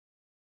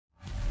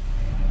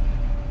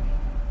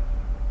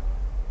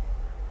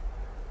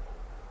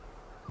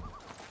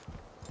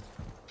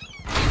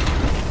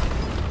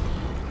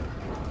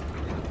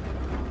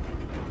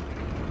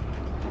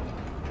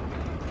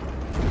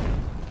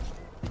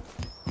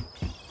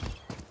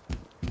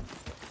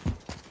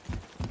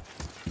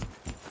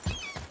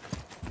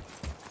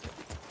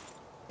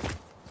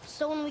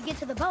So when we get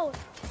to the boat,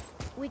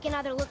 we can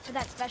either look for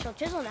that special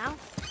chisel now,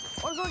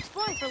 or go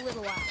exploring for a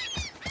little while.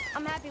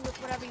 I'm happy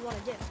with whatever you want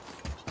to do.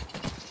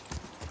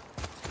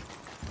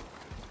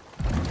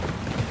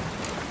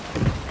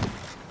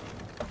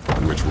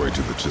 Which way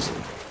to the chisel?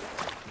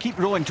 Keep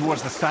rowing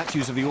towards the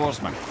statues of the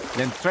oarsmen,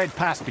 then thread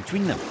past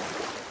between them.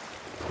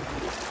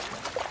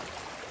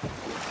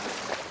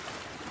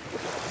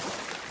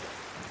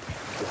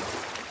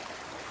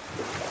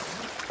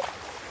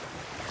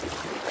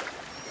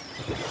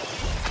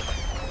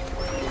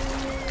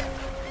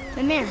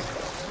 Mimir,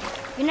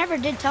 you never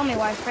did tell me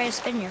why Freya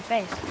spit in your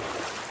face.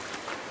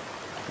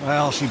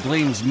 Well, she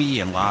blames me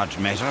in large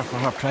measure for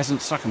her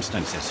present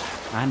circumstances,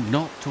 and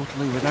not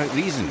totally without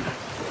reason.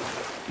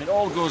 It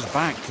all goes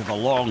back to the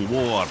long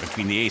war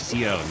between the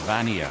Aesir and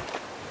Vanir.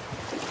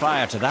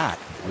 Prior to that,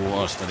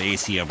 wars for the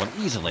Aesir were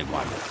easily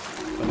won,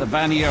 but the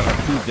Vanir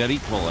have proved their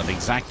equal and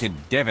exacted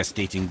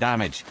devastating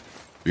damage.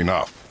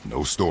 Enough.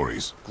 No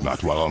stories.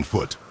 Not while on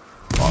foot.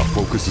 Our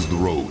focus is the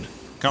road.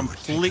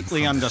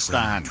 Completely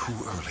understand. Too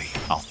early.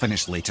 I'll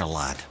finish later,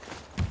 lad.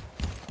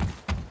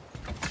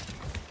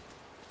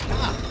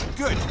 Ah,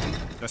 good.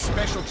 The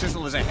special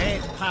chisel is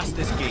ahead, past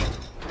this gate.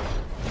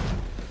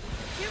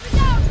 Here we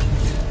go!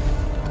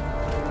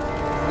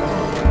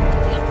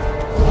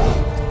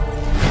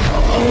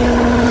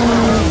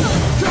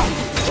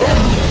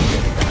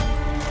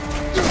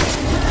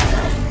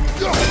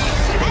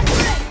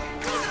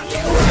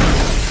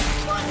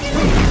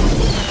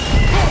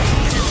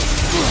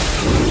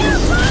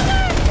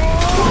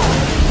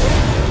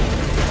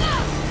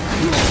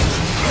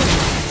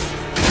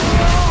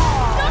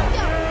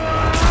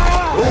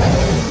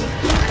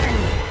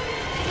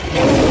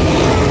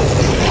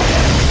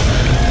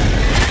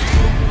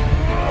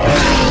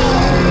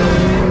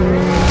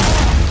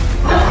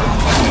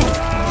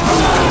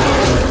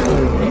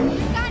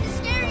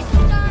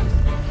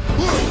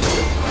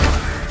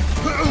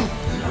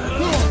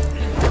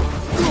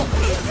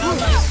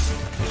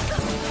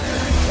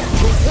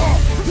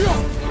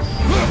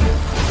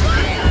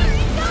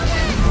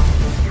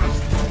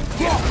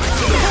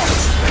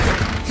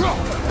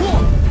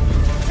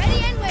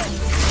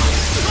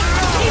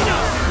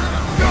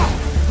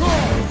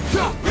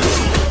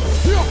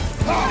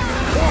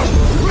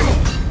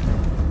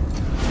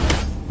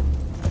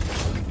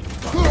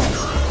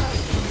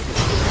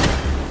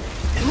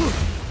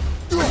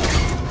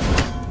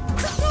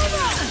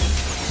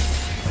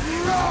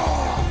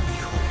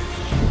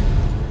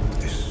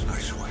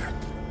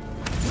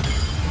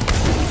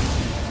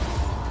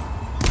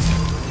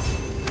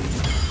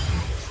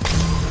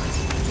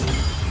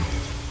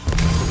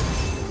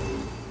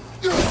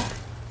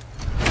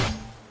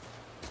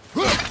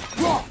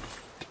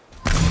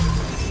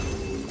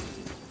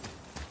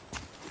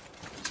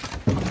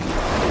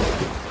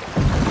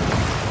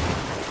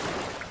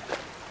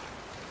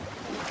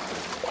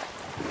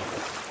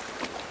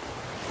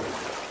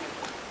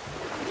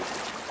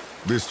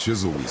 This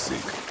chisel we seek,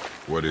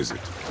 what is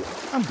it?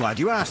 I'm glad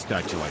you asked,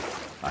 actually.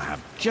 I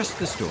have just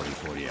the story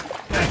for you.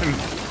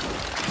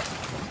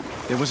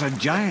 There was a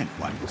giant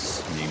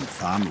once named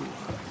Thamur.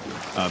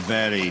 A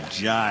very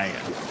giant,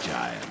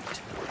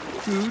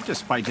 who,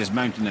 despite his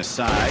mountainous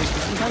size,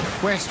 was without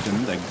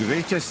question the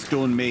greatest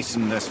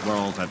stonemason this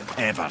world had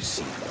ever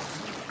seen.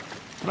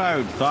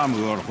 Proud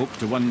Thamur hoped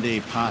to one day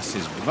pass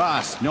his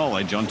vast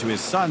knowledge on to his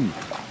son.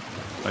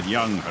 But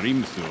young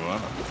Hrimthur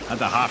had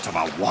the heart of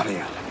a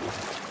warrior.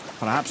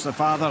 Perhaps the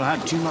father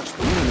had too much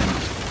fear in him,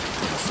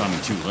 the son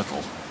too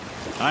little.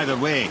 Either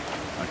way,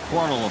 a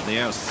quarrel of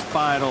theirs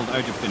spiraled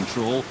out of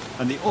control,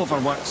 and the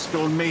overworked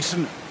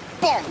stonemason,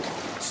 bonk,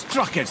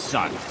 struck his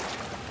son.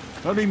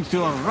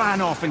 Hrimthur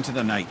ran off into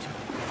the night.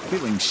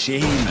 Feeling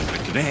shame and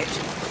regret,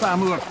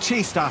 Thamur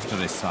chased after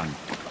his son.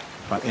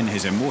 But in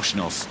his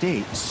emotional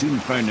state, soon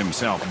found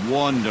himself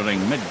wandering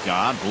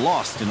Midgard,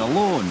 lost and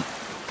alone.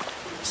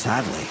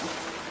 Sadly,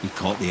 he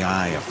caught the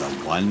eye of the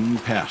one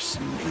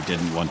person he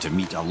didn't want to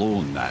meet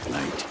alone that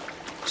night,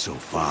 so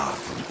far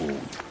from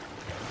home.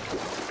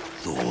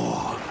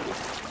 Thor.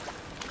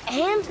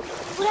 And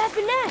what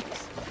happened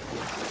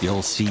next?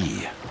 You'll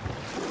see.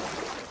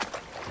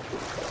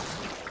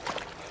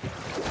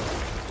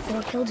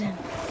 Thor killed him.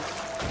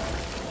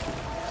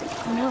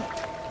 Oh no.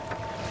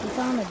 He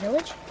fell in the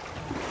village?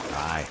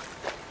 Aye.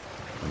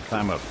 When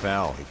Thamur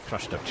fell, he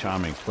crushed a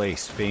charming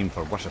place famed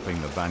for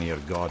worshipping the Vanir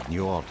god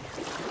Njord.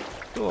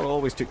 Thor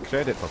always took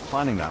credit for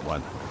planning that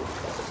one.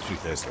 The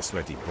truth is, the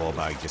sweaty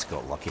ballbag just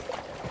got lucky.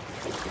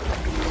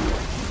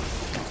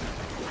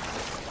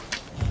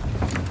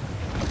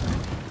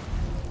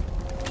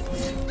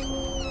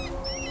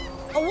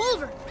 A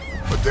wolver!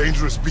 A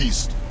dangerous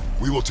beast.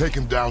 We will take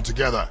him down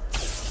together.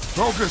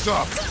 Focus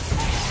up!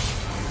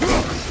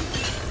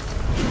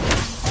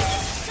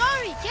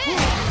 Sorry, kid!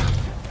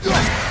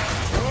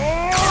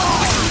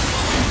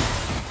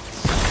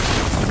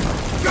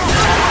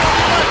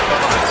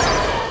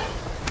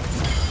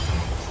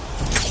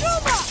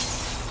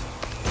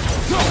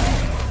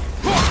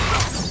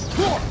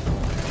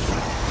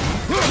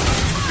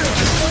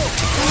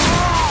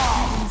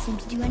 Doesn't seem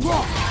to do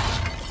anything.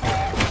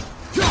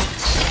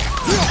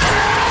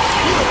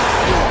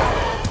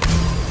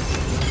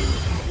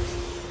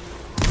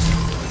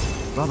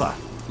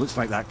 Looks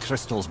like that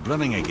crystal's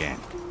brimming again.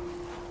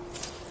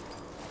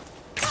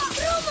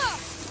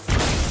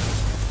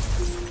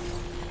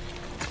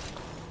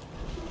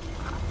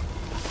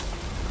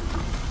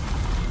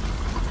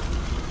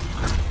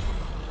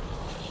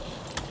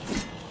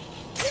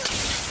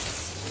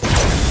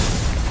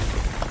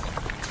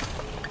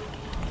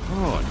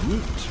 Oh,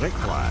 neat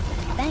trick, lad.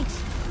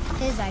 Thanks.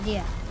 His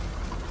idea.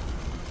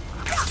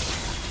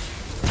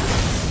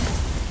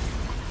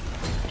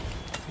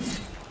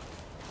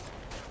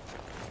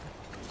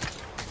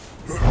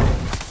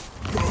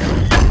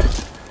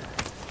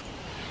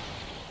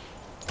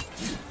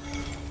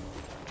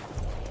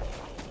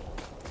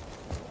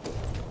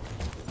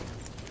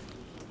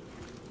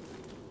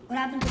 What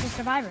happened to the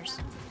survivors?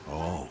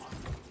 Oh,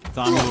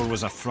 Thamur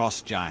was a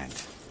frost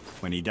giant.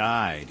 When he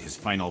died, his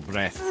final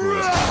breath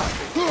froze hard.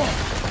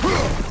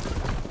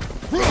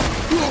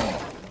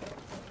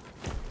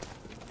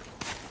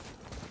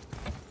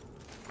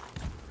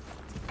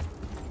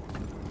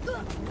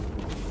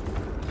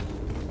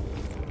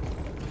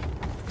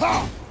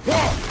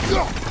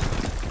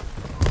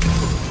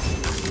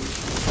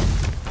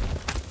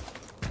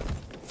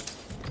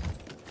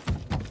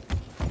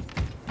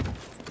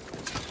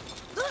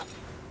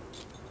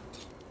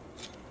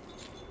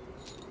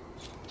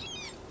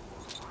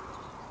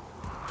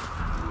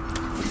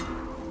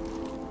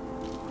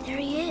 There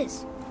he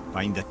is.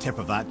 Find the tip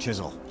of that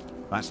chisel.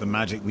 That's the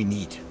magic we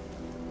need.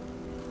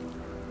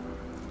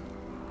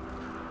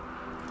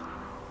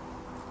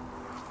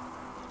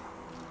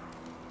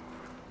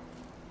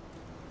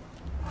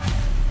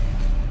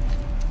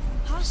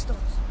 Hostiles.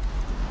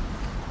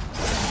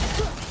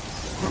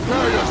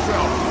 Prepare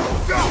yourself!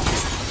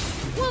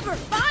 Wilbur,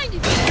 behind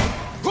you!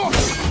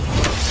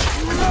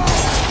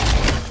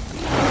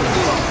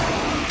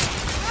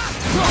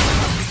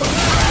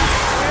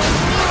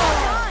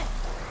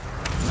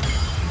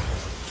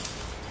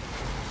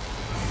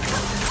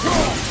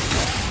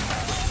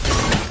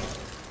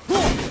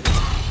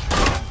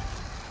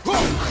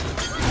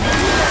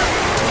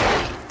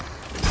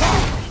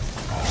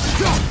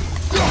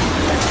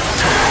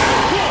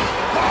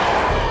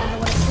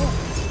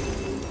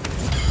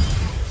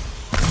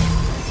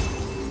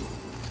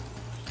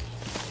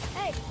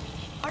 Hey,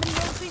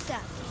 Artemis Old Tree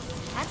Staff.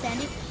 That's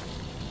handy.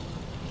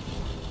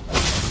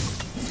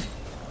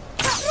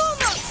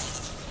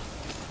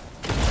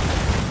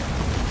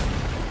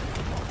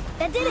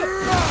 That did it!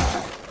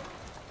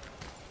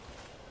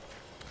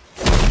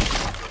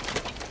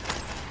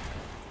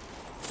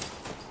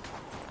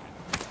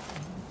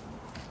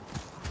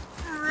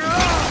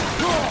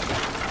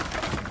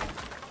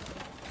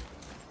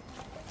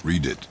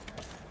 Read it.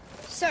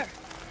 Sir.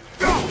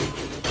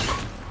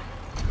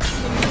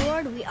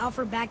 Lord, we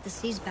offer back the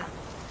seas bound.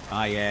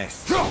 Ah,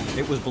 yes.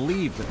 It was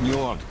believed that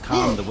Njord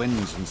calmed the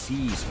winds and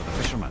seas for the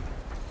fishermen.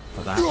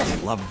 For that,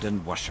 they loved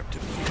and worshipped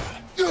him here.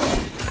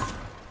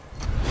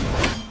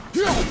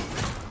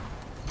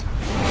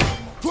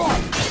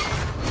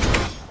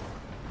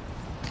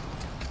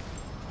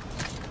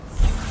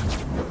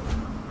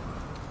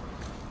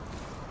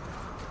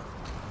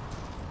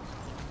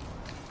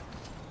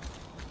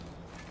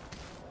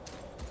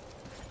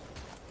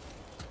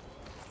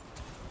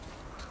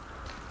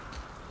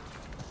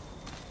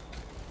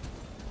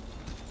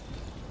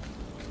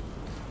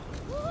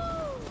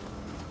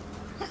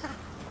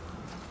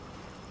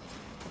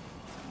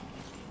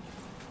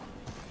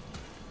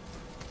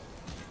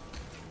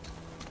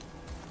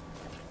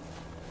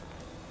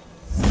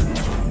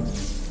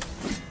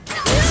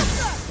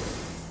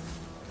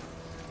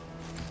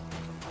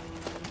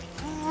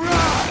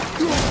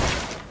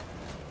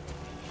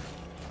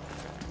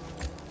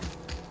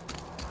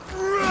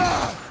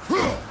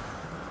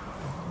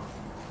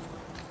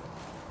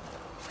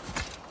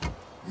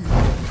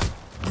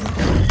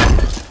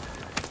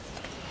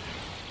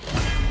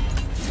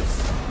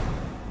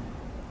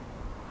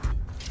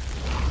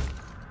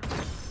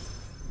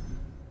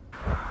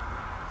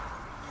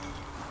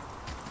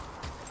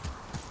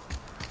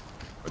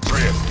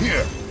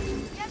 Here!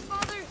 Yes,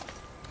 Father!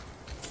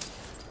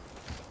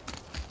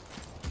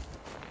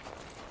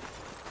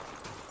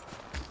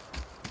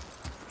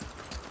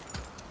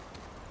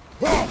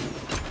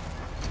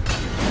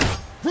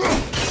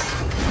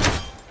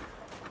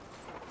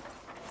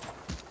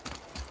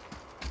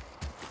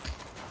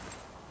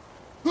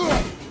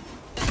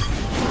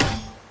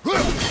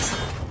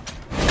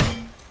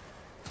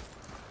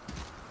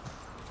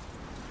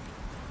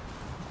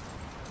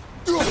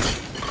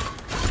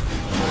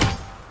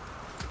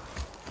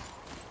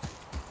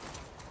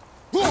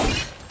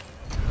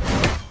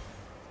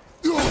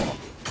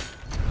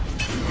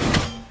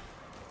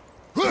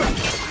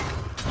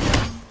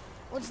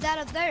 What's that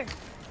up there?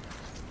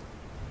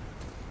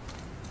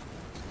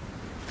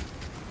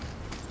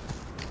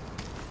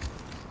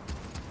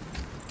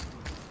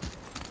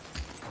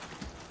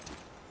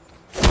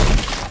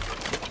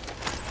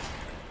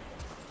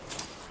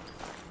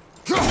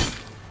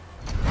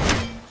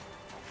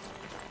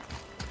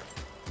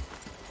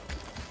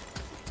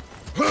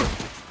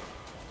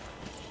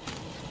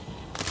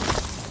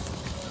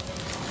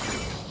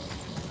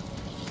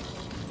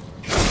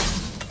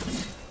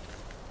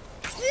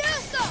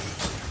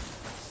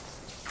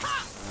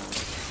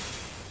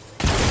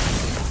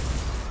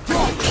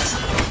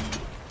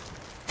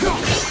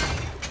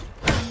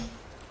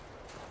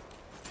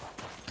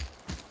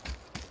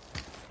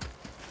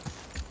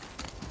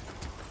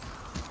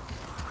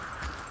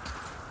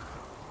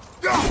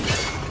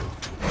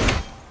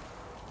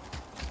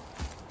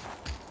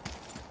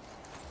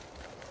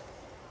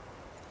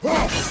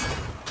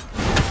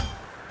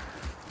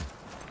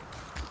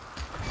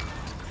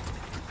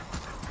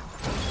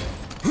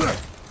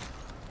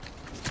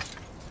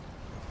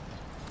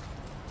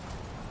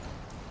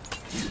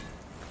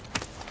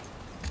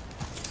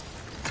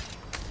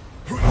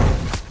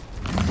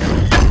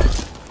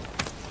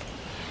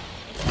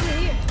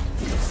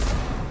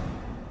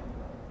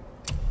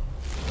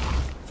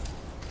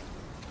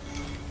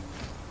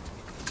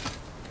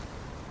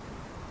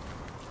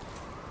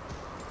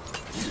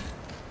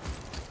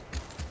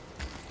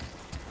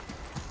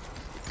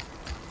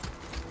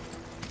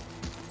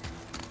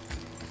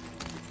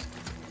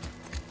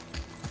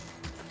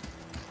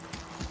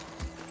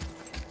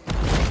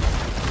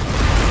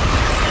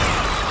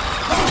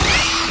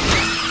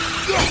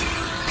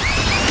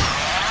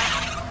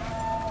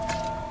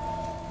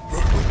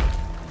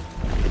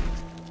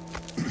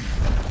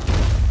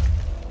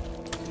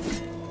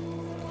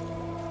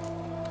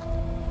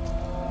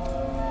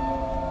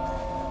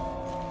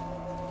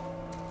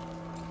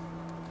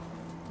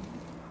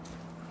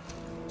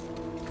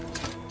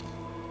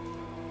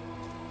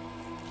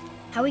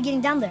 How are we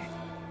getting down there?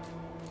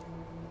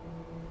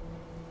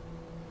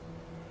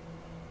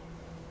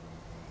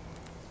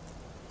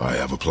 I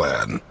have a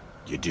plan.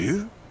 You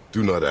do?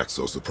 Do not act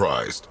so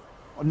surprised.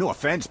 Oh, no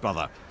offense,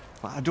 brother,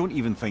 but I don't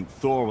even think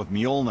Thor with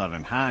Mjolnir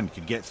in hand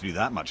could get through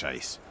that much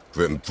ice.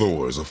 Then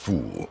Thor is a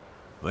fool.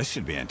 This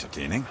should be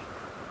entertaining.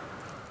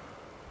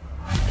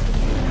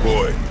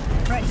 Boy,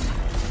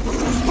 Right.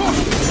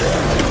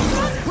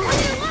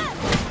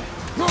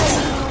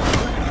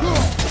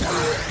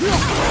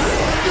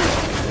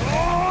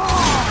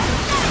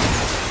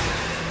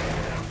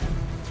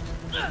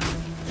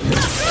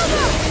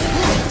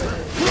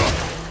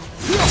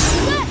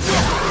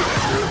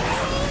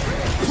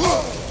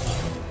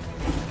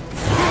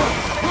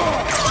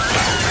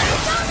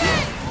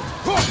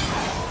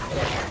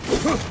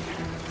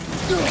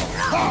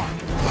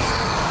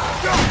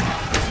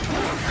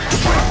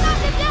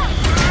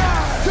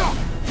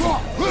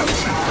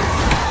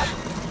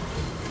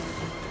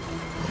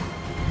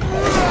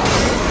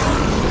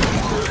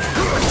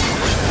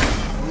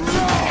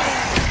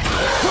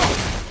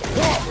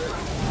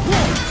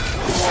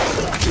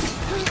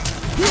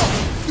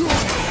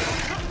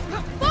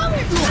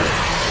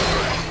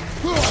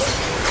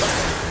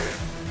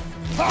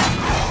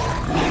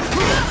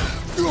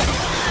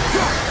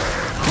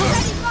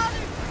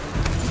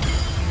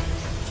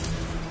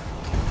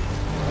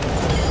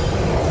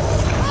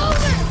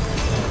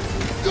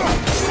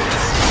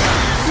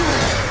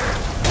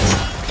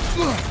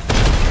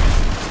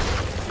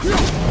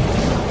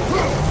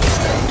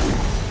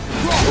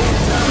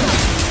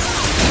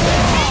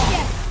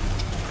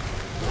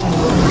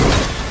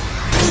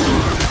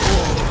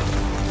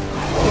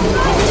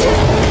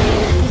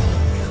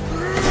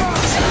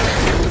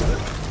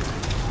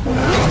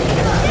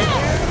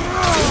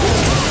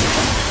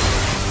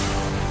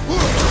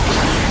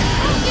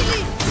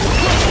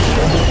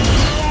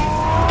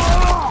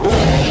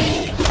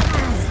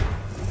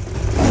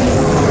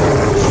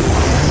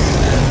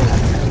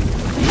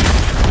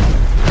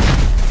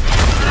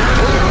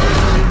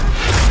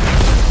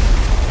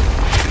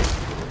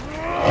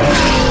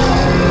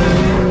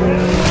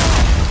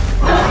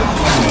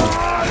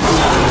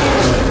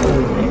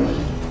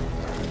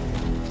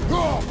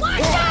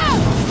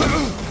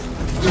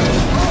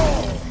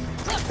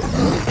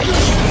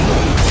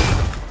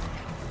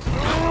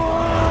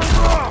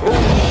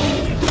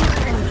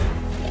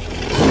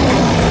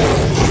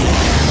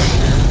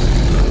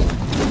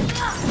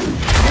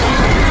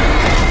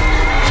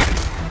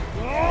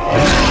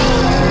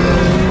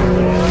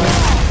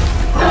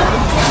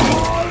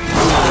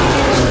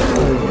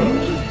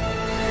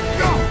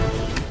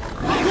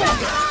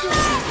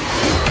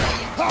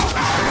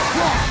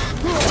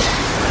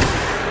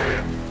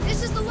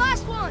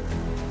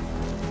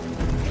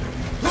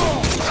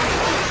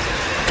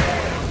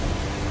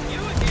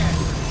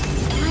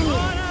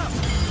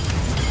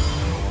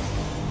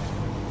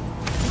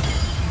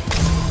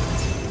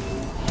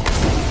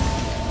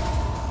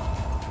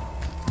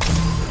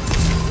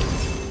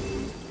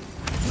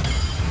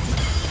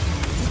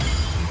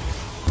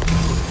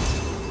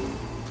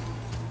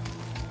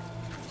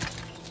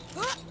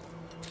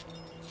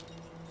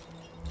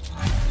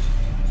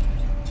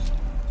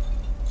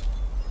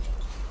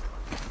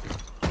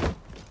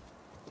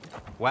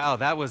 Wow,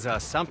 that was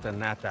something,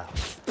 that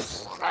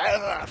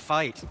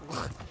fight.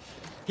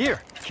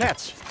 Here,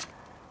 catch.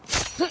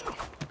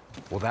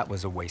 Well, that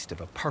was a waste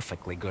of a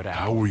perfectly good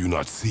how apple. were you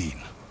not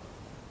seen?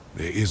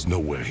 There is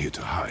nowhere here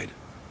to hide.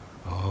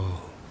 Oh,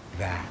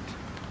 that.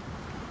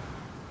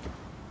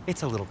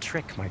 It's a little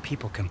trick my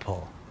people can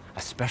pull.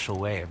 A special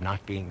way of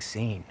not being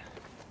seen.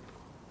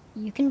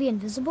 You can be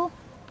invisible?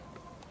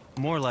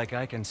 More like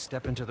I can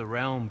step into the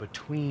realm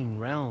between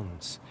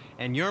realms.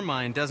 And your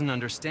mind doesn't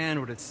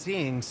understand what it's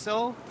seeing,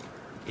 so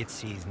it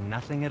sees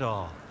nothing at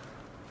all.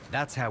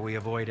 That's how we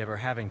avoid ever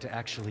having to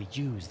actually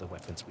use the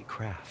weapons we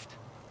craft.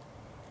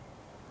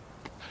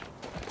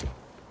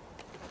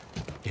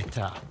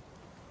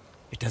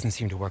 It doesn't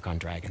seem to work on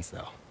dragons,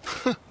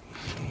 though.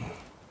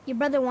 Your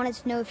brother wanted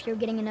to know if you're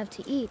getting enough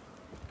to eat.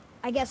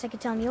 I guess I could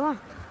tell him you are.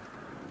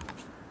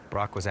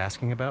 Brock was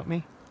asking about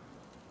me?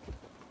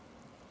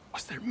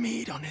 Was there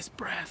meat on his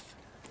breath?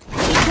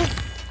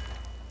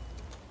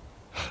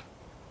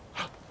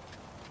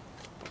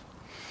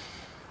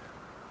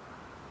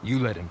 You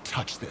let him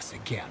touch this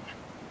again.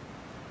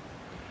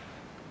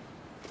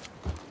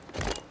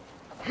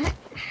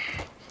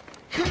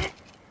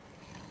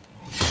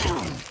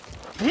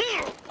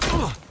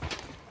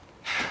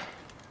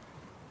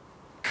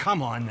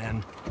 Come on,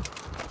 then.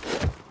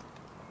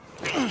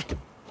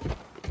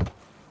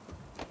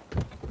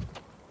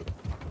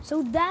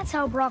 So that's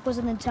how Brock was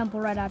in the temple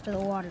right after the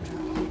water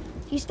drop.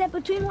 He stepped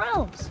between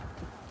realms.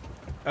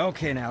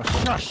 Okay, now,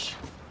 shush!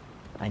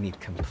 I need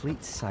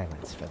complete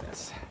silence for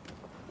this.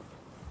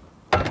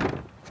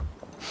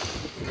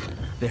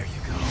 There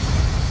you go.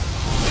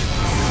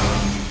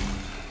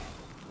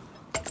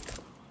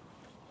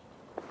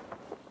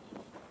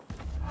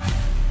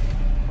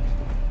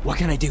 What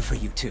can I do for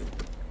you two?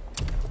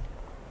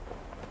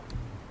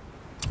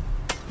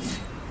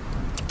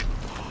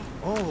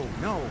 Oh,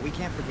 no, we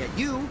can't forget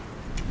you.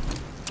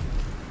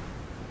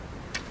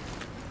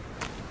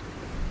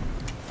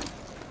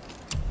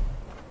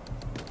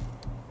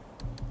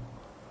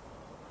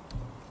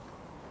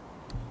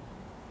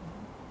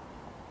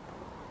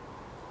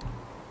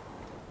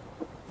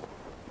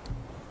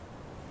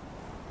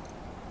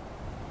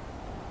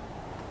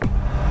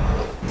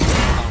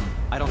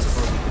 I don't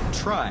suppose we could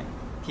try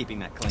keeping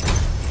that clean.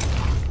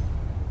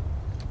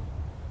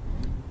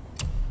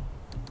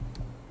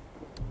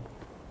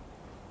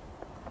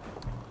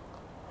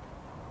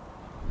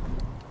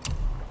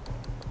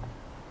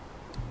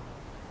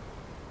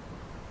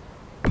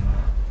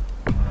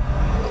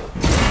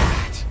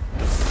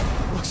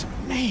 That looks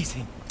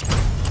amazing.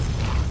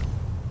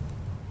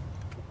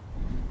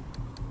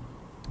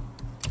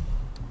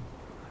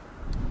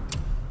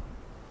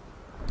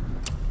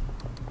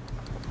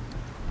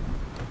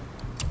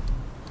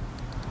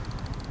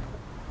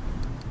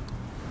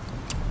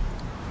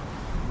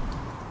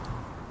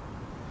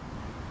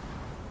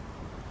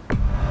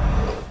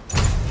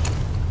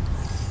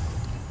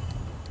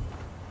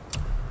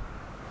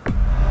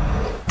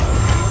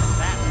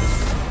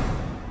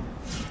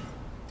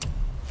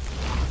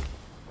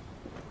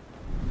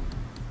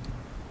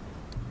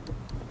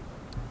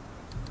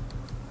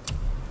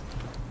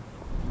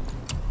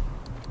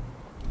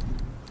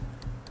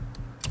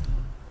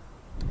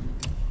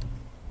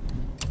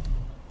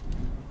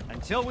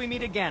 Until we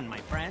meet again, my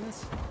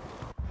friends.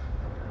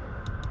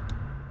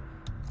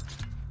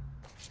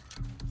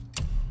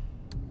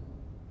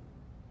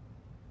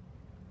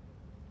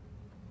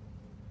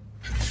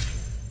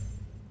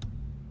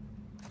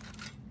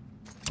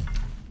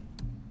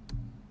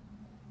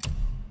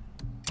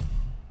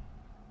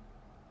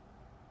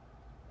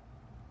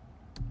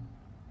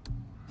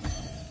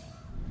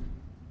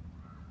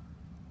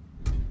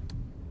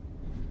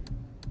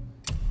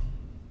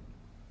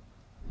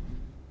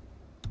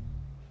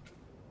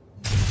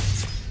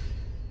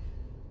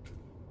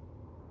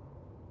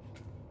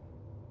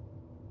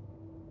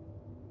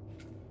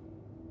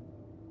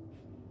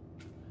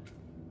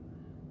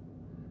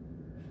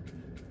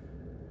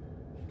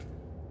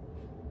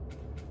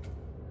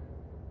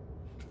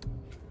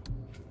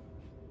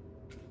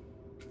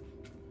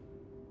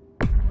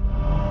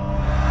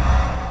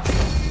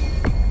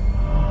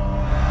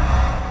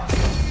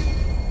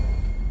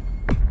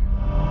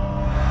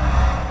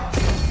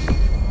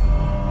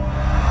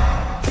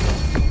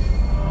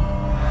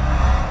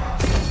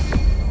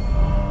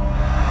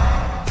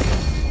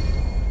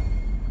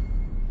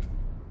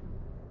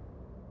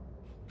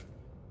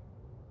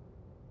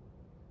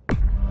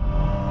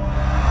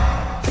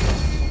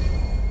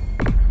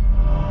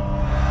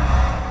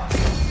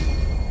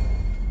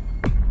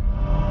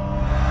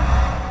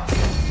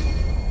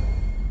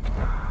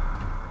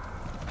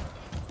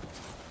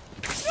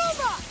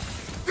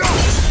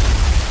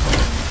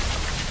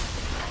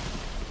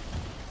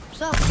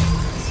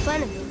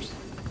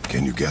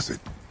 Can you guess it?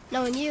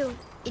 Knowing you,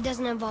 it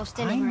doesn't involve I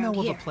standing around know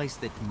of here. a place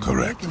that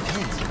Correct. may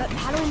contain some But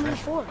how do we move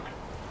forward?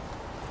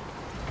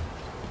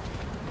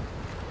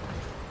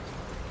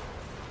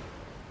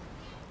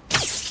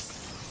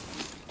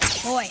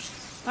 Boy,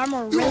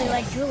 Armor really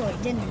liked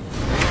Druloid, didn't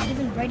he? He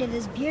even braided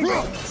his beard with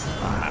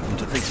it. I happen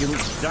to think he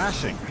looks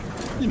dashing.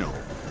 You know,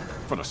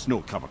 for a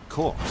snow-covered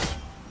corpse.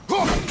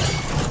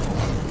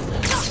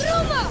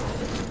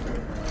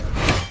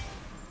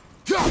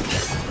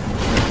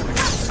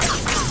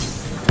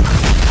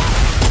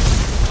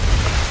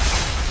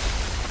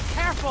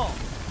 Careful!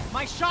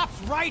 My shop's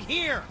right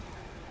here!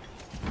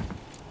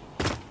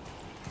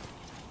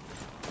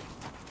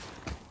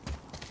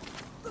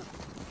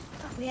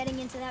 We heading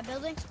into that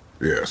building?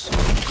 Yes. You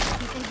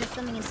think there's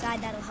something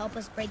inside that'll help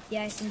us break the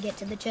ice and get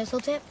to the chisel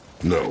tip?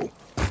 No.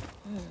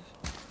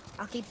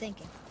 I'll keep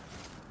thinking.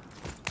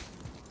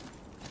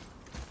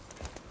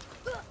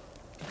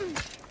 Here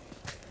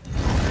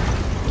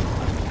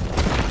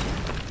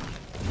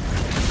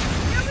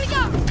we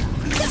go!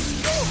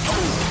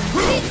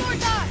 We need more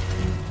time!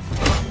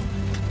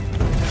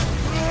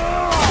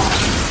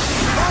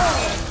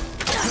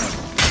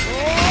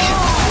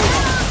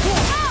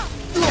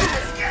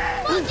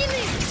 Monkey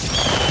leaf!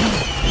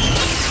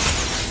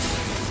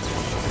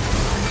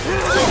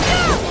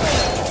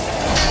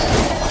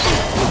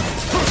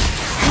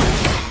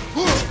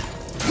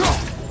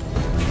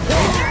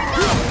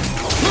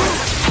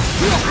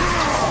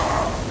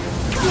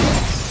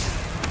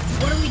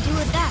 What do we do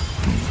with that?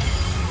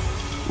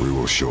 We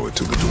will show it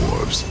to the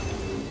dwarves.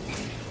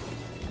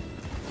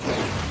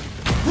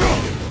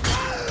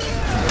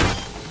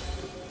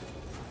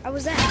 How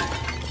was that?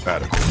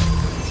 Adequate.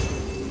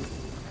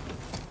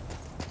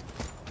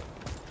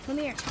 Come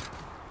here.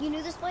 You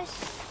knew this place?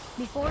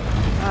 Before?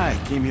 I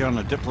came here on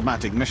a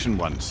diplomatic mission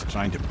once,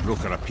 trying to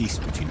broker a peace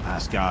between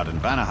Asgard and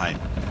Vanaheim.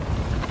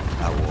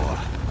 That war.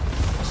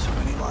 So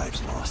many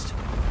lives lost.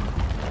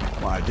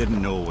 What I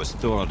didn't know was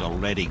Thor had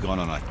already gone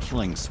on a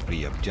killing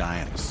spree of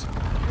giants.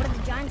 What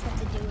did the giants have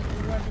to do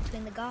with the war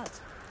between the gods?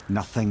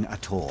 Nothing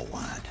at all,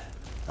 lad.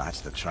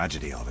 That's the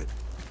tragedy of it.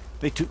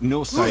 They took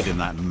no side in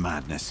that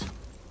madness.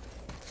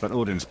 But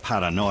Odin's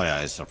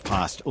paranoia is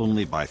surpassed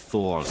only by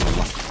Thor's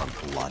lust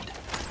for blood.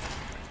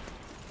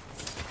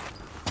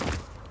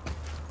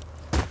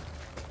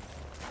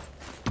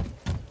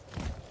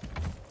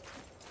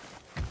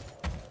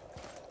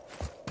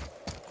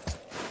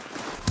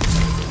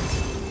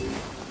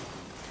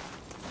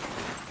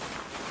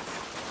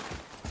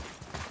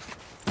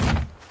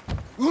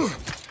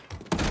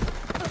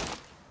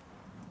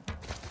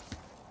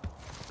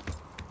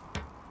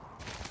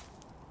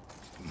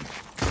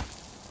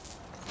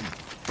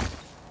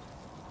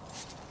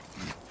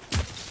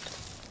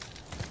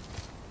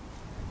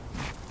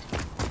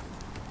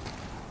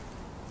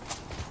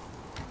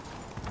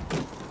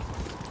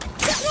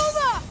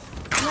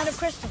 Another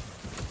crystal.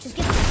 Just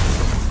get...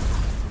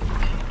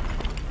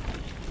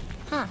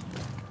 Huh.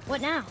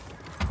 What now?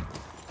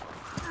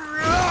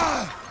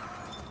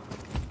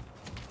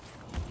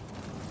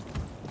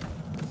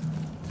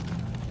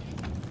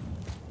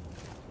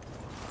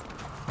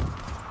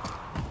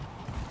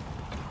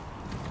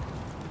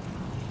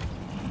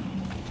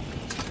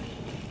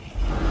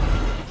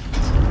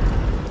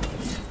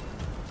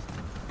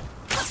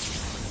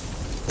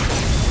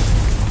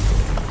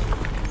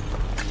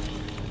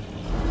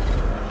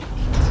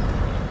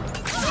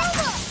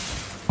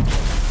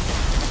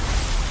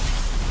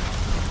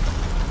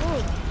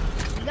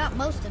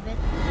 Most of it.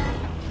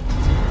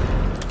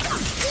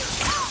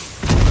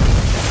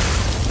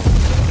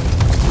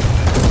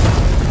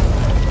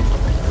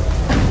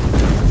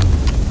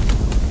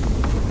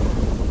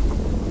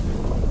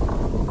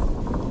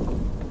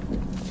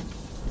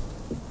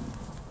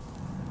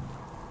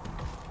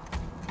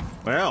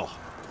 Well,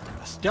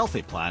 a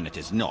stealthy plan it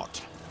is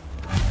not.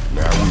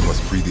 Now we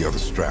must free the other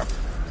strap.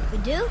 We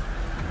do?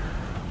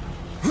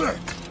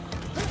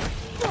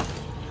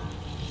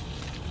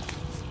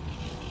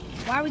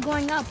 Why are we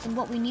going up when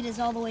what we need is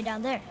all the way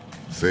down there?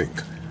 Think.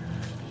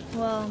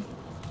 Well,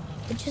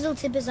 the chisel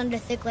tip is under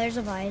thick layers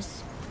of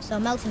ice, so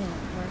melting it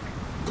won't work.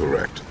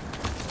 Correct.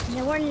 And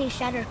there weren't any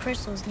shattered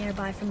crystals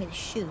nearby for me to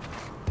shoot,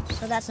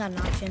 so that's not an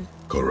option.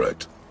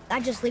 Correct.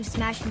 That just leaves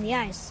smashing the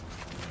ice.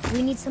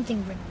 We need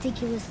something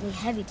ridiculously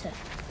heavy to...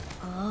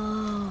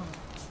 Oh,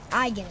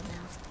 I get it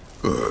now.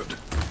 Good.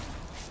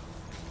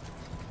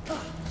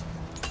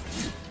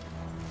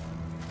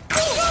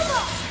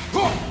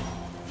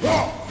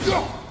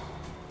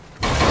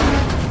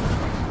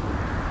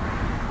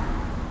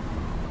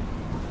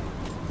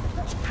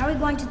 How are we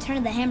going to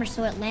turn the hammer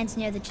so it lands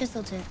near the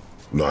chisel tip?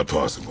 Not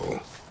possible.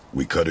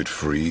 We cut it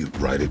free,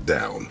 write it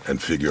down, and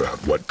figure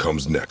out what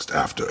comes next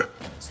after.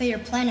 So your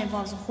plan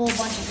involves a whole bunch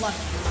of luck.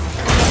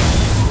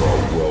 You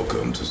are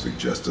welcome to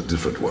suggest a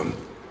different one.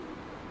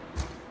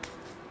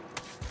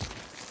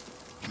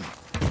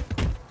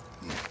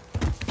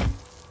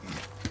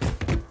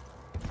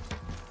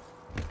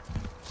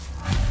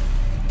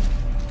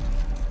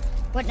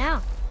 What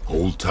now?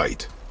 Hold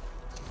tight.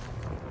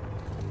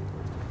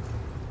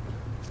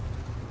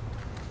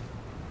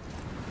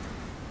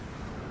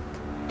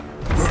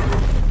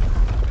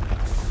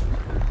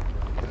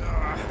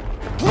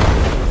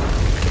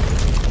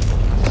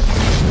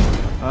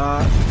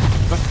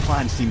 This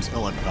plan seems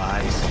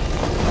ill-advised.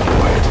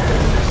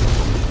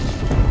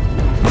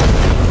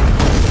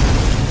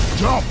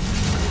 Jump!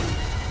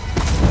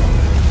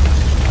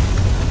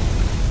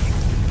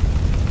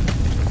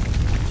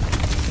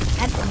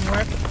 That didn't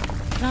work.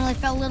 It only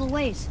fell a little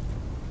ways.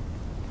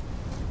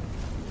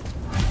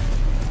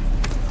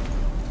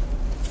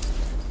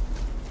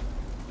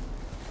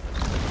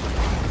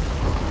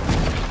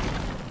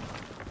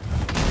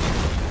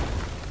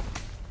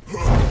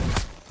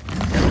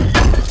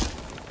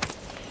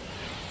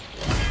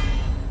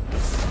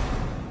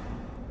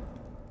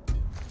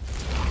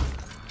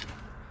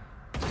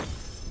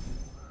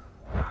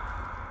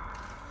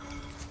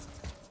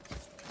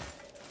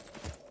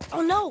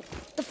 Oh no!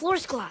 The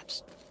floor's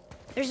collapsed.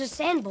 There's a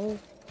sand bowl,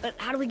 but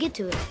how do we get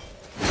to it?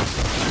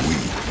 We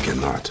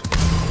cannot.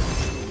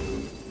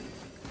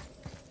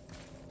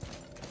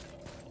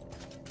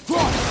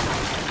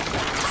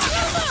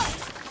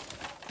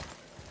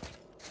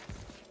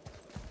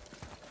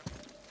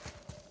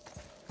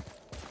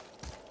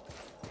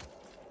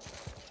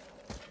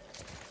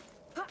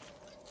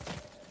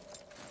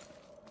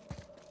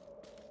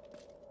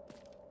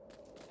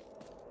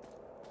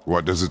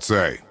 What does it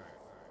say?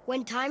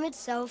 When time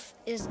itself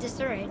is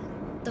disarrayed,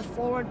 the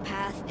forward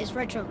path is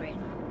retrograde.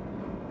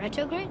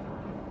 Retrograde?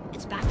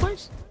 It's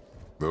backwards?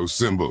 Those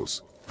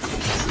symbols.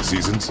 The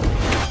seasons?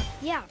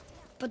 Yeah,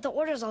 but the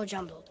order's all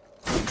jumbled.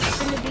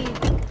 Shouldn't it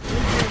be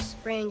winter,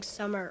 spring,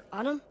 summer,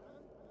 autumn?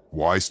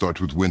 Why start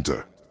with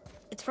winter?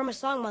 It's from a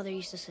song Mother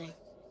used to sing.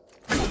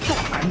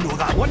 I know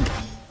that one.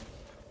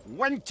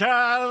 Winter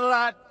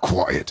that...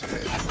 Quiet,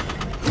 head.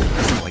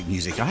 Doesn't like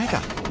music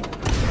either.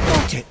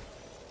 Got it.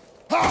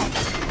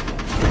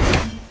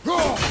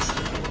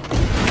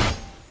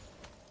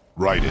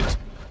 Write it.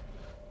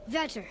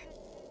 Vetter,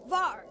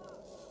 Var,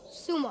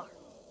 Sumar,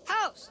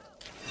 House.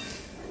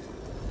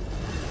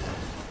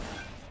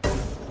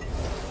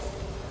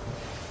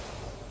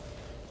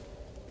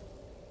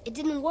 It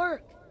didn't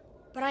work,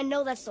 but I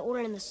know that's the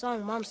order in the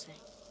song Mom sang.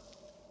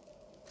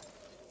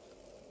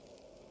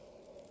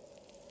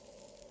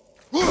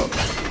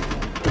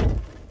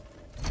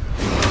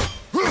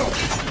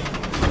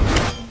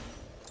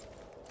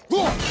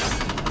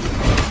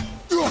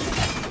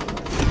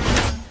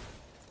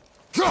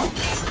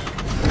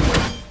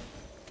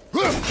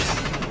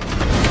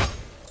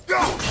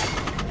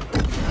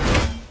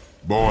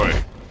 Boy.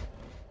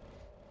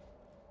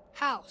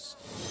 House.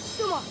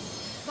 Sumo.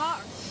 Bar.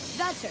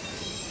 That's her.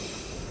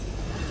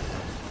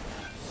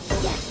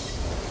 Yes.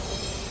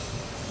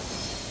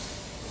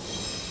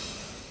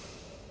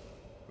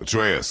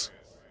 Atreus,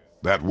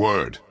 that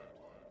word.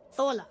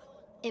 Thola.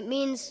 It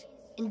means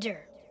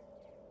endure.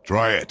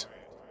 Try it.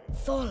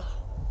 Thola.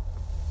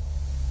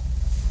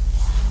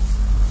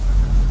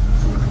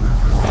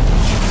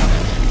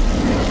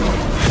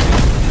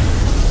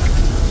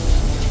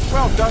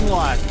 Well done,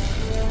 lad.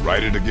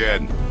 Write it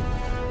again.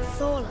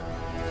 Thola.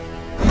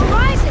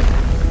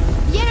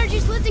 Horizon! The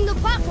energy's lifting the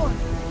platform.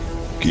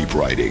 Keep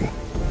writing.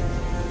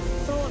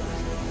 Thola.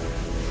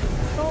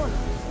 Thola.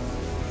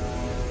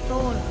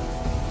 Thola.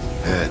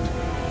 Head,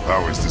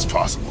 how is this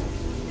possible?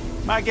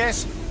 My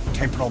guess?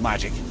 Temporal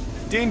magic.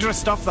 Dangerous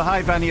stuff the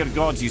High Vanir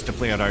gods used to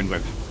play around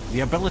with.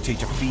 The ability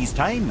to freeze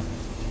time.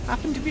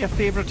 Happened to be a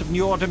favorite of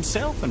Njord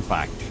himself, in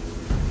fact.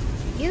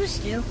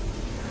 Used to.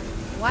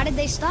 Why did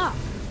they stop?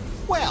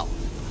 Well,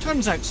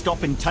 turns out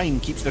stopping time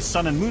keeps the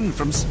sun and moon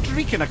from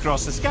streaking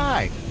across the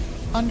sky.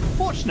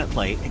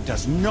 Unfortunately, it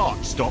does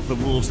not stop the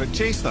wolves that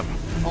chase them,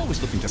 always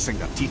looking to sink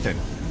their teeth in.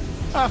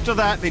 After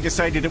that, they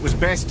decided it was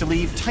best to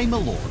leave time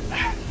alone.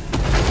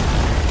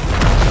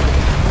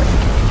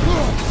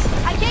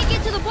 I can't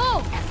get to the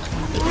bowl!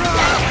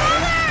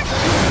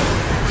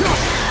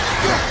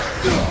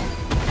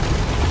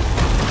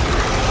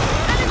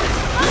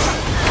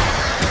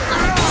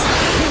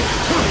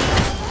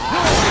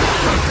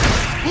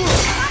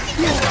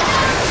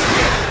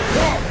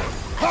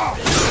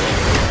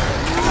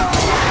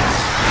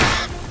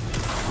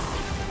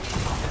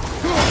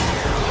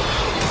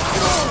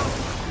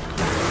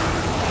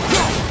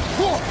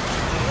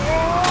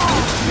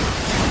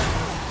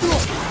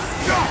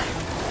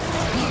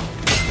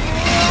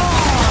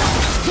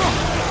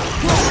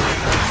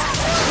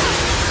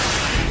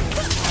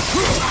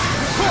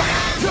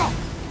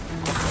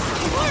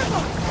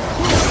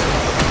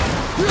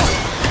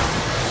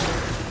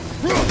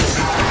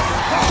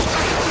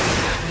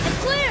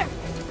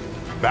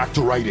 Back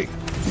to writing,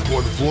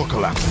 before the floor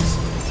collapses.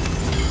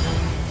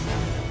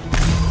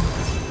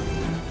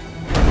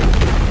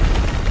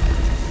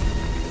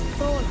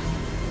 Thola.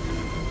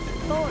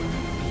 Thola.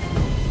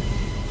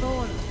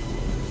 Thola.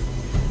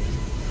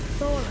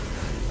 Thola.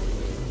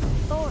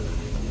 Thola.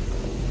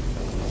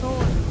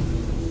 Thola.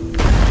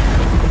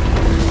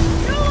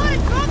 You're a lot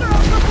of trouble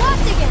or we're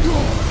blocked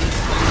again!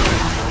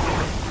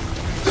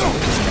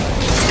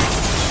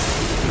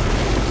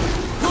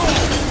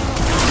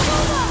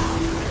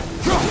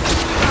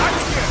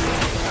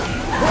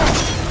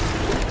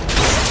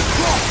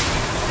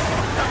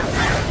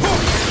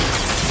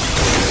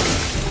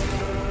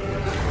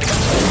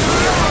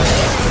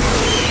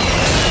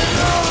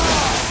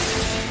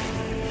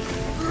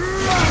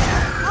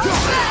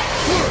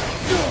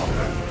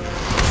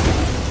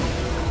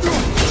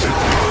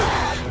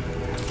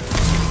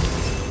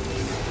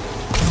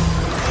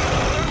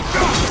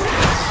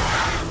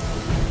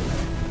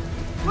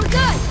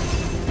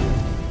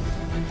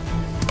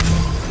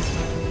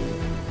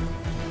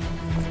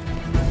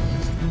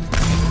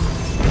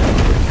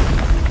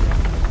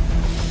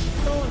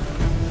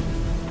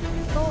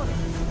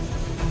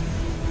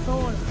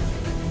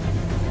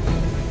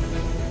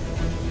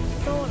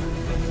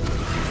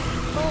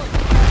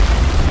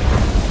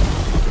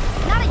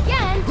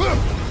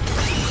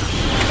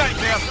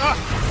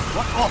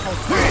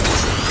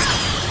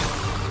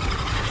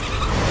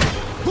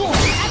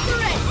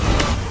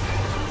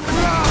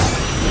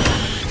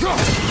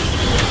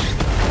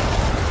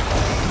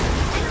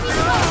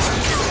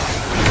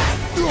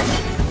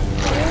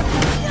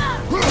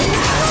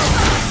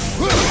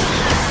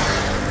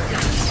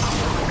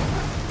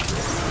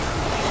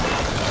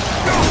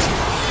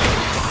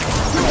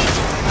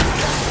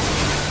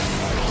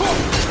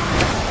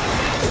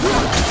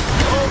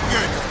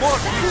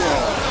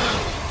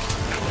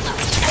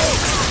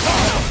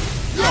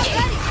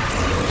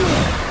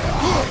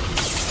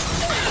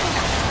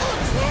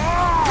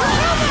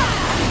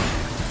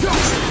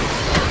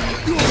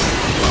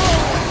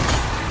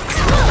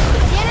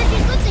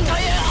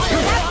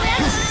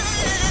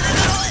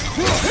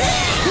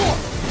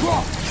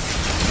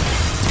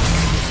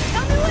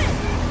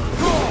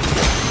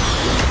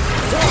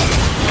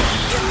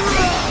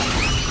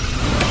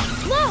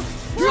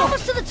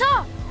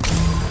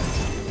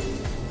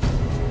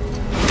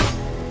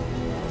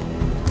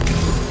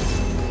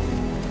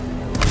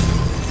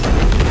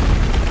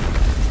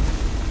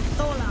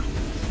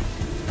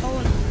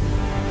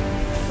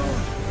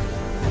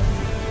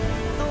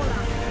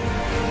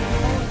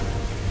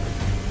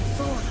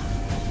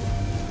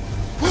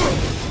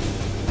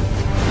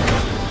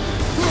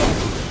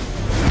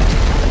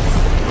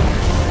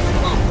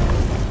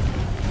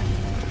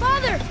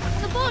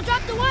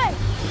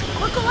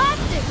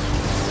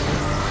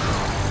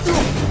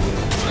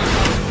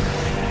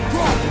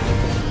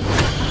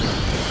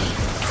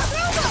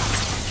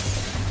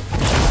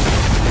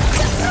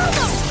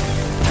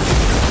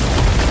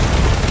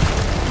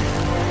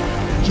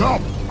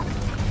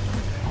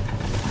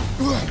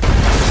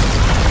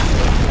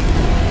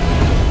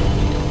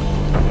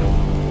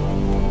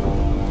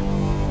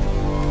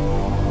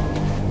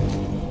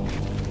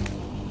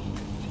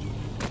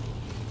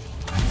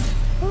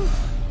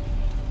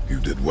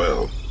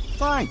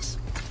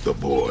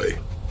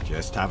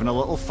 Just having a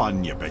little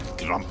fun, you big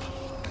grump.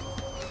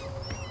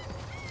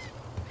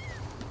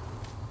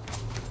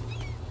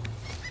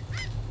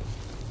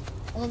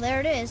 Well, there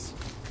it is.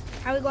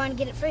 How are we going to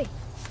get it free?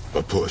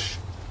 A push.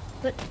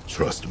 But...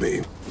 Trust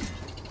me.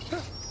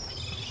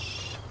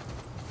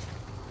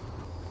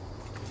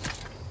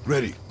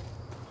 Ready.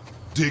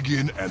 Dig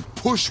in and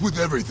push with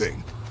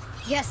everything.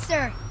 Yes,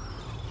 sir.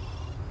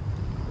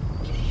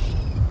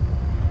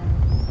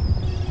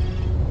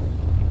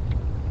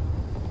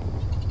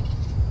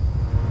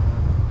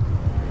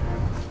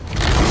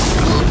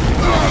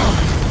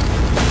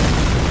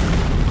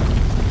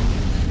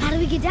 How do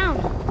we get down?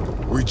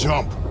 We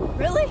jump.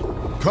 Really?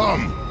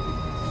 Come.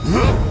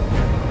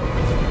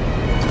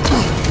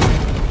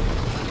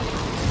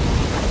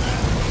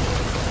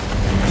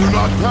 Do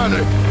not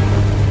panic.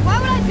 Why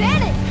would I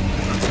panic?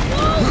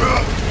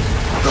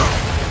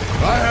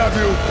 I have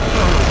you.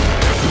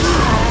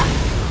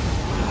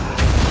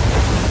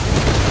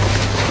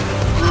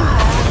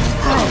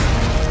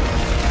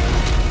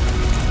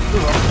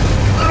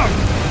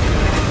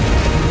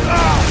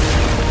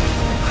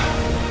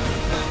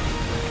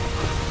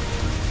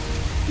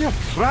 You're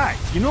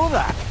cracked, you know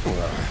that?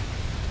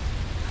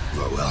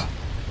 Well.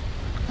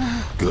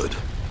 Good.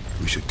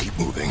 We should keep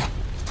moving.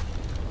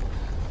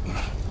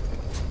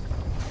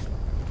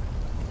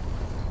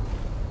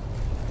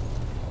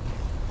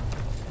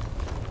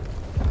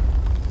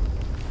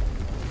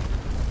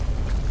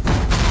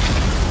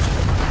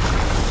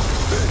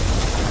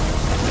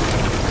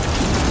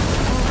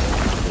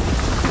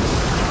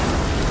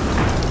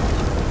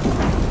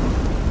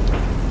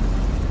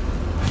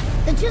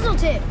 The chisel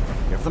tip.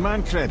 Give the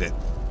man credit.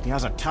 He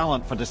has a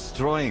talent for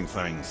destroying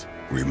things.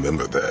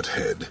 Remember that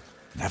head.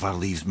 Never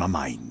leaves my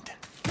mind.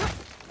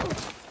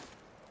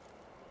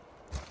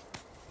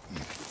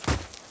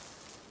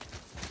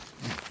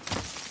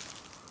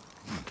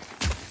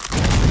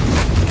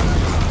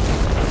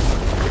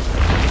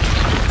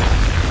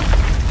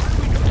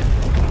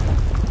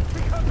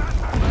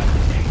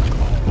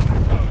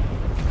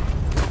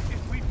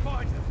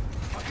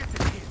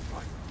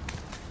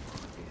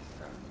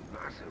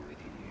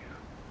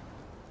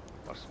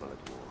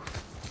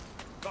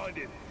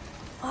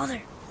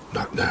 Father.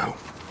 Not now.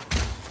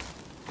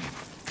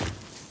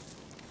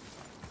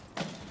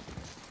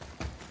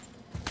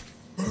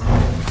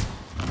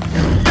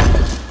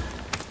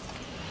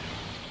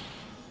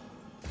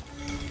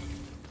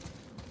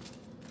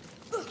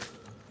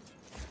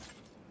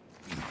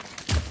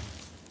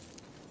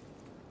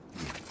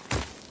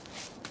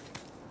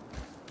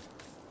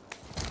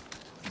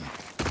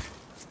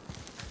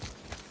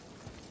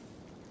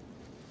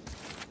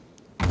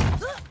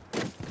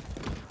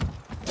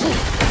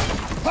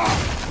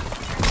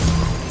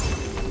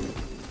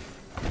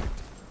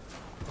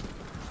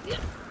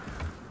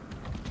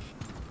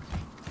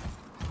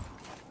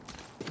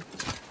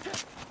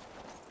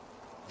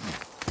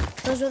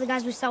 Those were the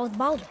guys we saw with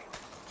Baldur.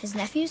 His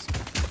nephews?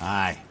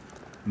 Aye.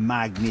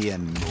 Magni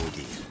and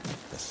Modi,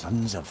 the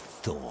sons of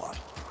Thor.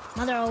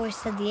 Mother always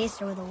said the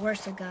Aesir were the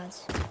worst of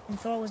gods, and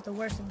Thor was the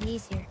worst of the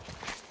Aesir.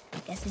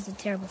 Guess he's a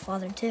terrible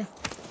father, too.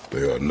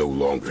 They are no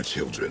longer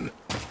children.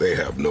 They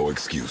have no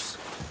excuse.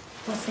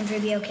 Will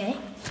Sindri be okay?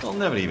 They'll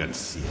never even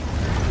see it.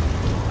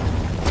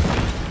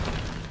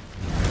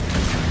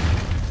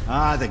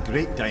 Ah, the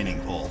great dining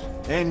hall.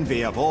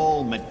 Envy of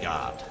all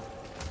Midgard.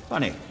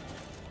 Funny.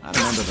 I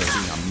remember there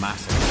being a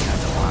massive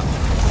candle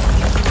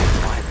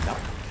lighted up.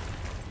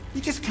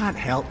 You just can't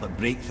help but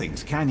break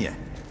things, can you?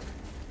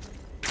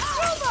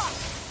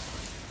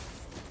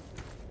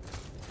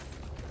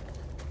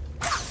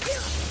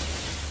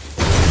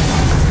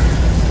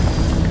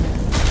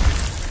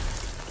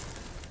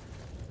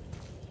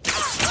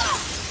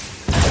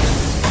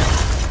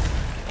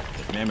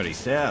 If memory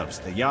serves,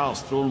 the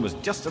Jarl's throne was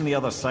just on the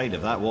other side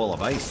of that wall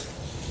of ice.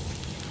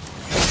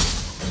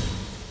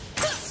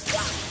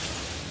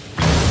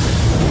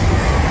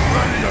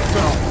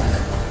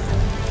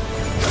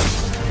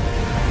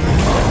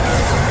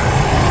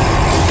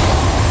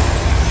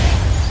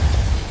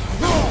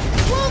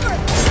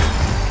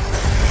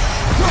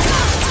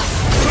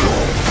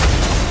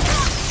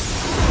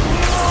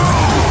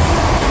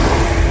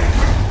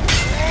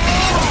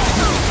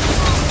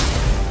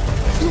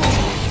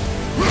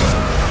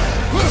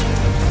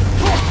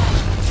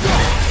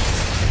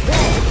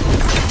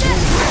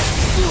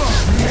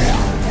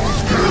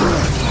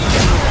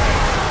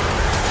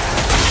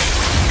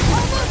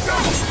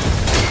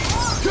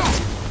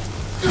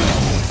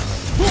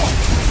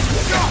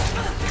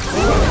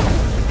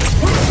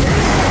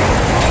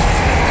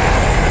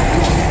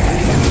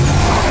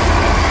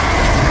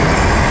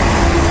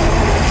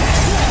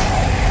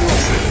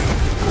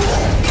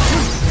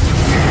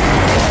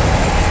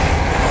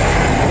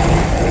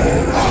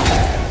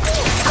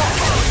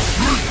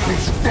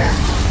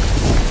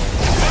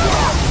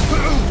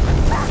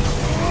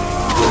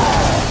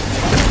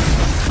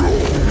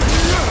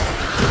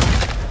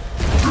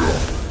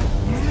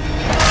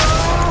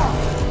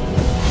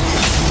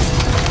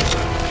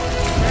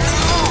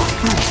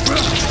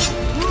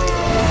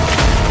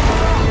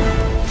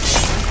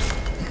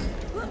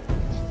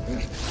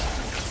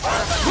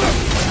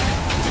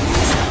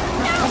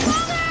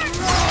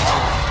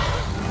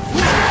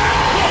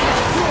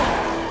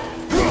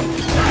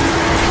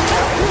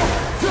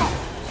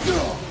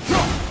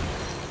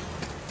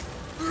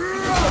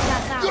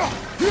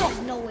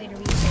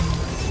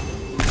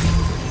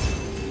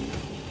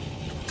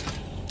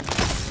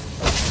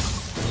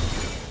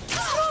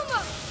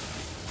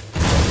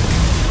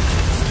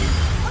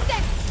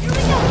 Okay, here we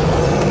go.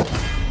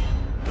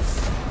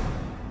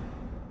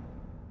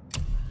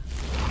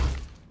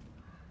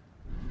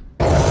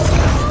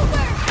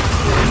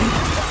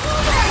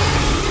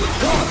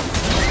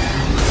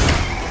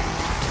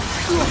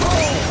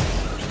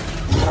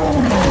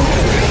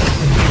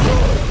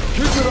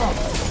 Keep it up!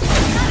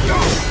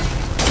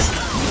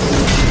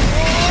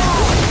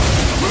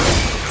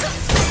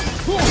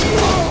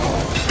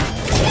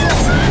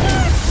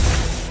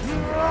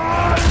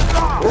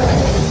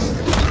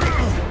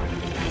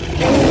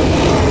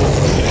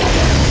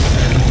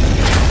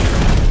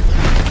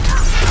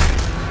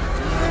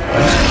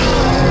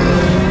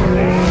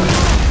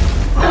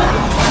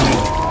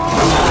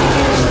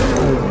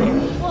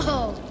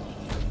 Whoa.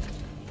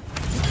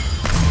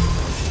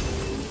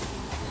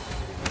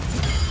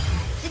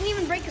 Didn't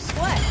even break a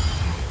sweat.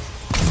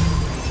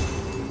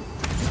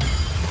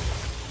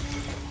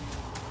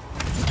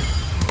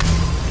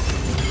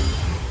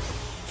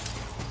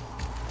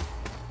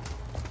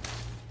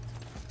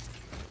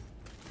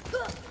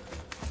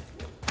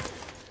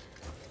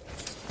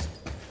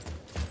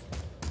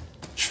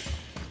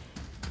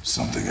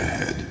 Something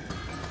ahead.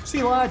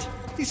 See, lad,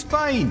 he's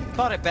fine.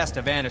 Thought it best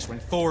to vanish when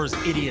Thor's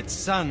idiot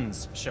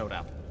sons showed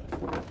up.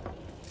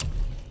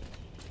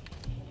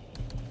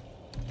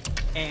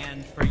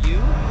 And for you,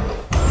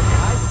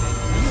 I think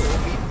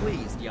you'll be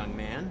pleased, young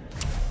man.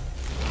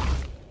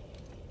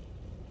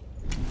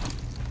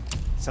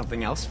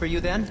 Something else for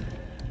you, then?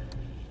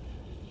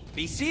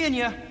 Be seeing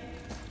ya!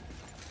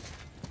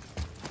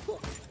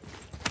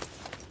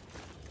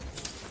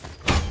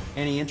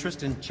 Any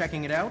interest in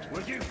checking it out?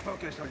 Will you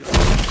focus on your...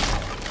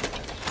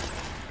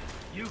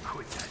 You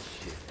quit that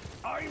shit.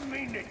 I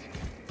mean it.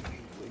 You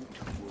went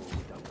to war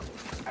with Uncle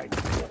and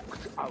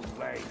walked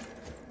away.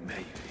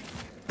 Maybe.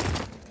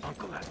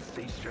 Uncle had to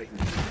see straight in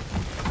the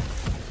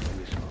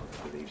His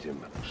father believes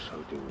him, so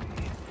do we.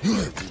 He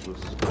will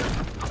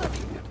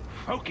fucking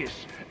focus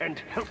and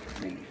help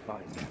me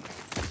find him.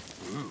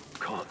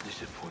 Can't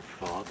disappoint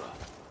father.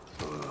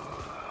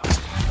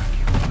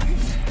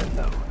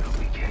 No,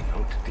 we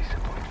cannot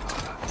disappoint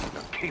father.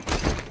 Now keep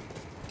it.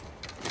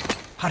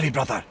 Hurry,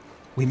 brother.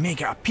 We may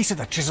get a piece of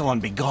the chisel and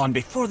be gone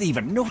before they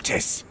even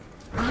notice.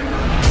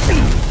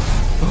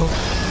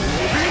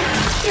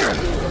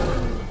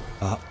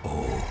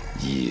 Uh-oh.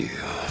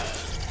 Yeah.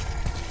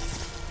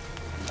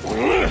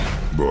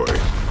 Boy.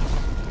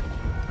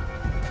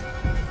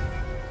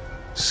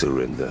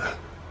 Surrender.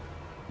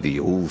 The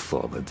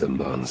All-Father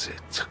demands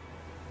it.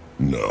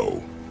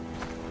 No.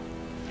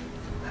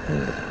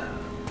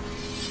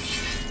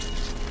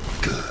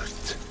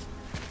 Good.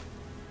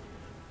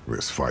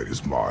 This fight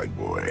is mine,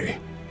 boy.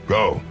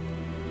 Go.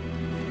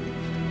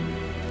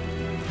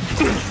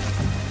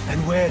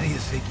 And where do you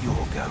think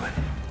you're going?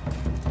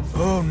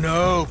 Oh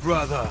no,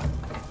 brother.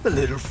 The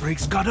little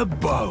freak's got a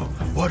bow.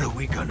 What are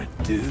we gonna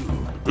do?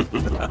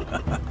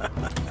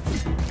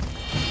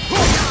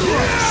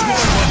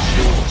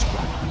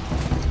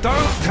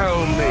 Don't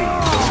tell me.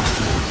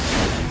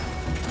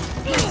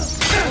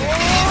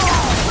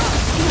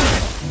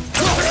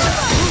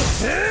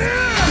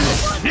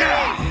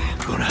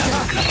 Gonna have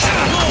a good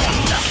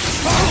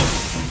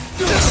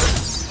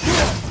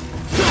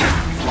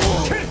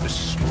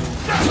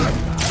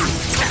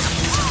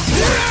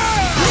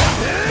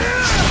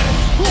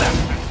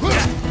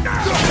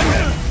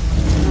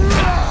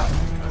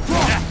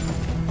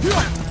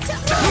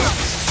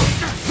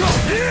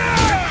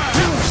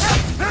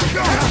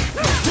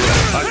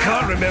I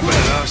can't remember the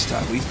last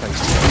time we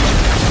faced each other.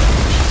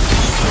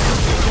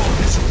 Call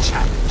this a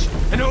challenge.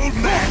 An old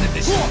man and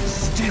this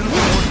still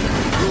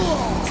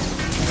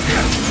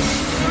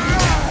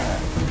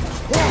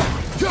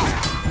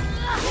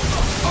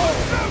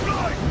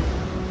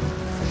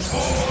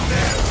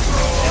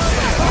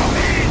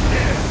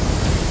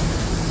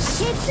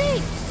Can't see.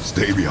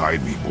 Stay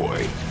behind me,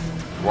 boy.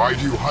 Why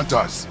do you hunt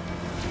us?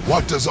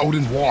 What does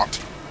Odin want?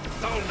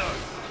 Oh no,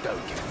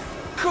 don't get it.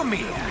 Come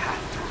here,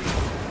 Hattori.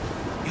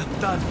 You're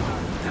done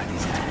with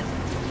Daddy's hand.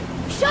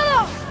 Shut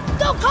up!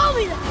 Don't call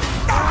me that!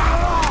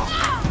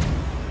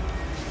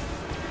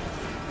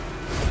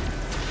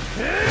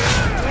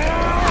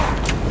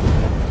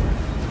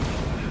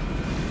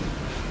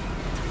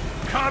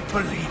 Can't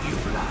believe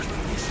you've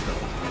lasted this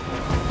long.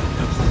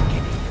 Those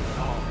skinny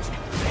dogs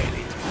can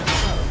barely do.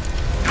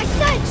 I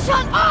said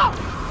shut up!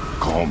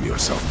 Calm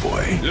yourself,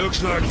 boy.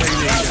 Looks like they need a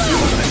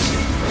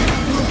lesson.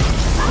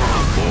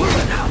 More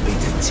than happy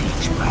to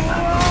teach, brother.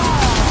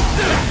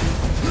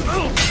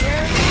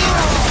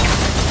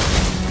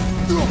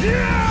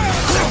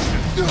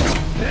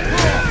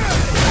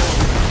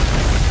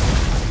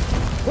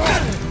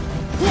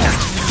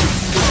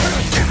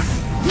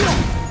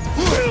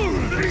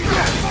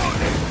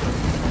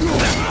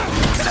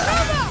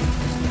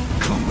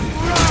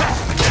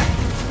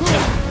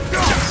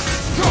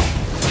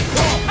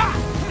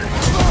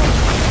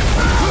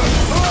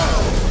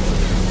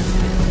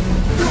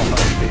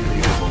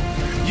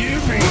 You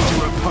mean to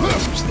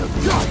oppose the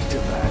right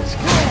of us.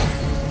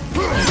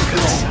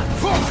 Good son.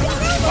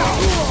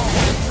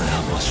 I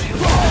almost feel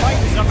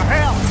fighting some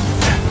hell.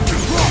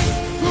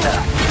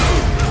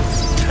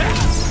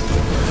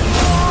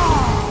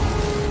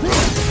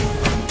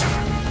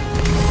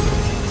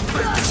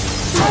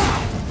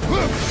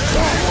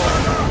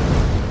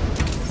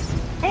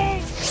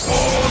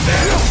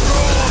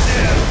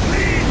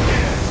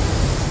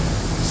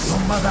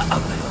 Your mother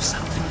ugly or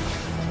something.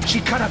 She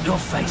cut up your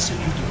face so you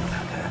look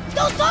like her.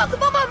 Don't talk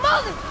about my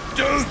mother!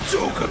 Don't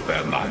talk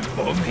about my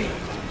mommy.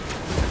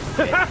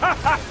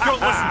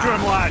 Don't listen to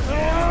him, lad.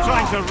 He's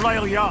trying to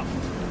rile you up.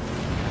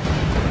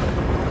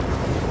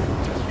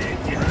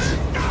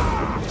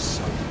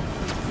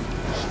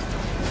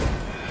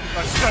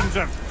 The sons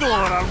of Thor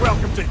are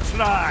welcome to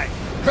try.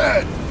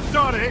 Head!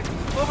 Sorry,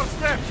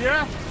 overstepped,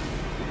 yeah?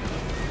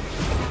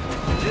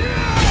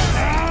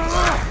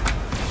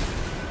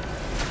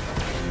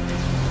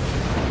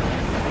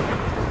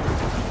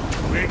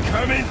 We're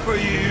coming for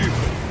you.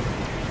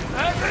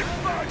 Having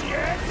fun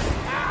yet?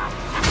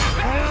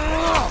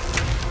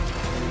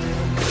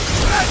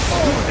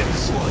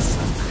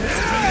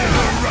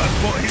 Run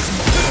for his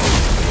mother.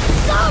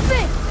 Stop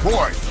it!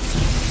 Boy,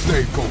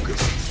 stay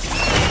focused.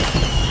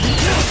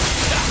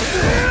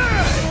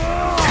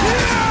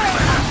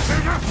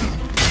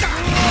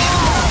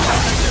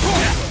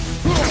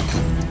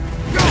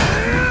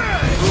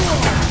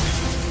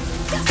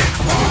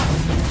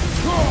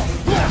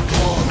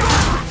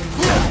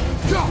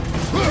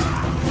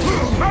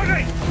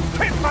 Hurry!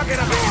 Pickpocket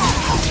him!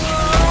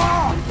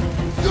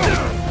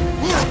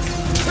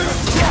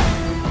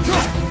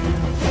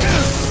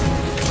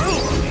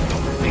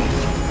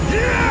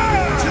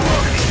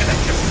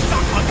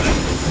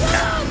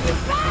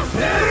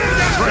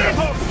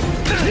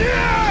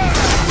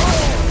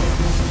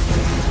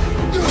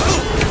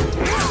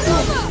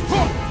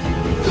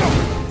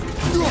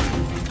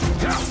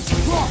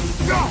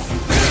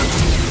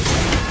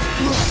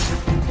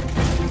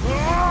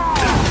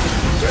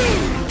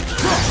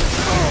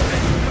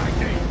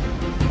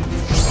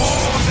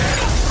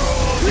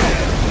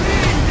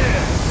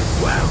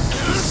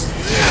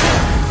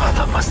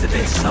 There must have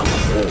been some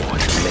war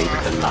to lay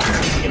with the last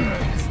of him.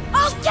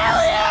 I'll kill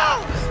you!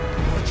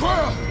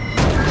 Atreya!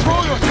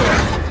 Control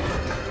yourself!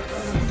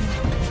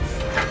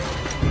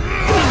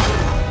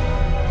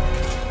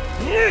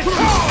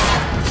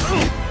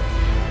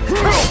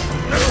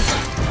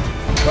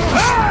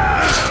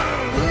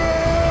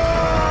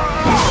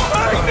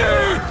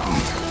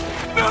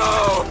 No!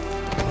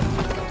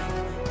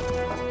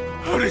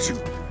 How did you...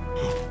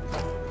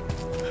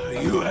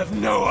 You have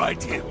no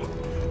idea.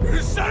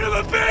 You son of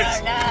a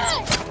bitch! No!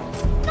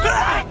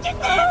 Get this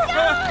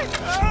gun!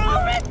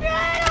 I'll rip your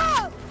head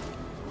off!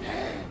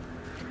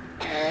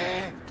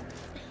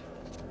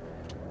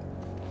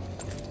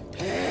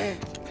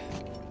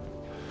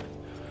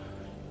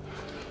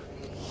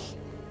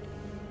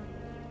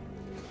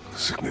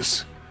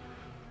 Sickness.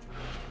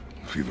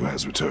 Fever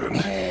has returned.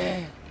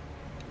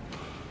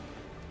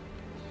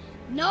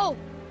 No!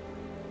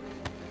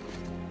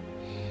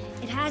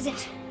 It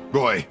hasn't.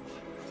 Roy,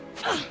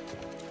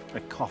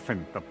 The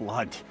coffin, the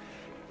blood.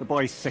 The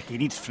boy's sick, he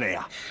needs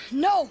Freya.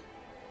 No!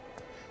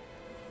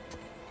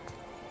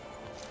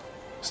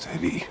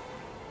 steady.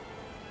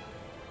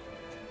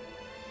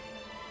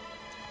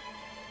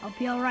 I'll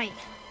be alright.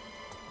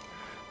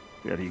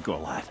 There you go,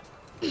 lad.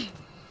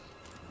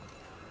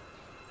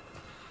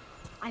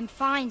 I'm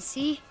fine,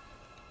 see?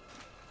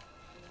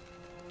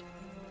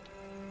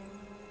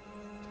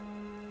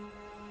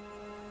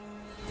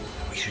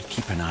 We should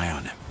keep an eye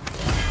on him.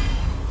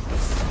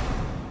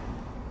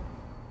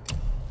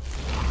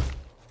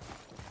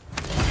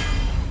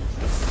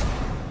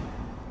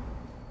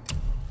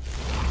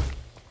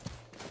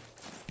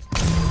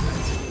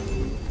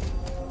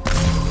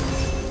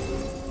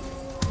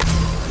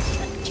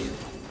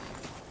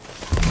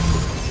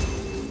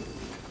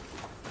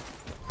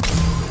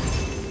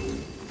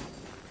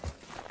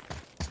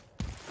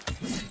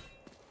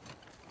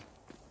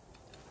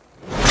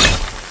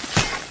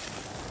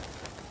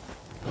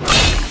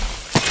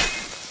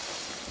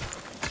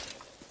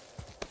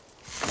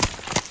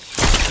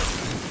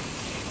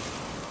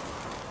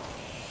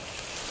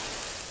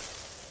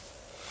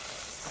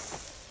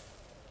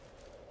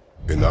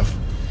 Enough?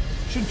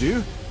 Should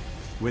do.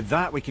 With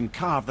that, we can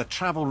carve the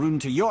travel rune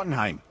to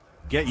Jotunheim.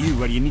 Get you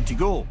where you need to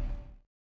go.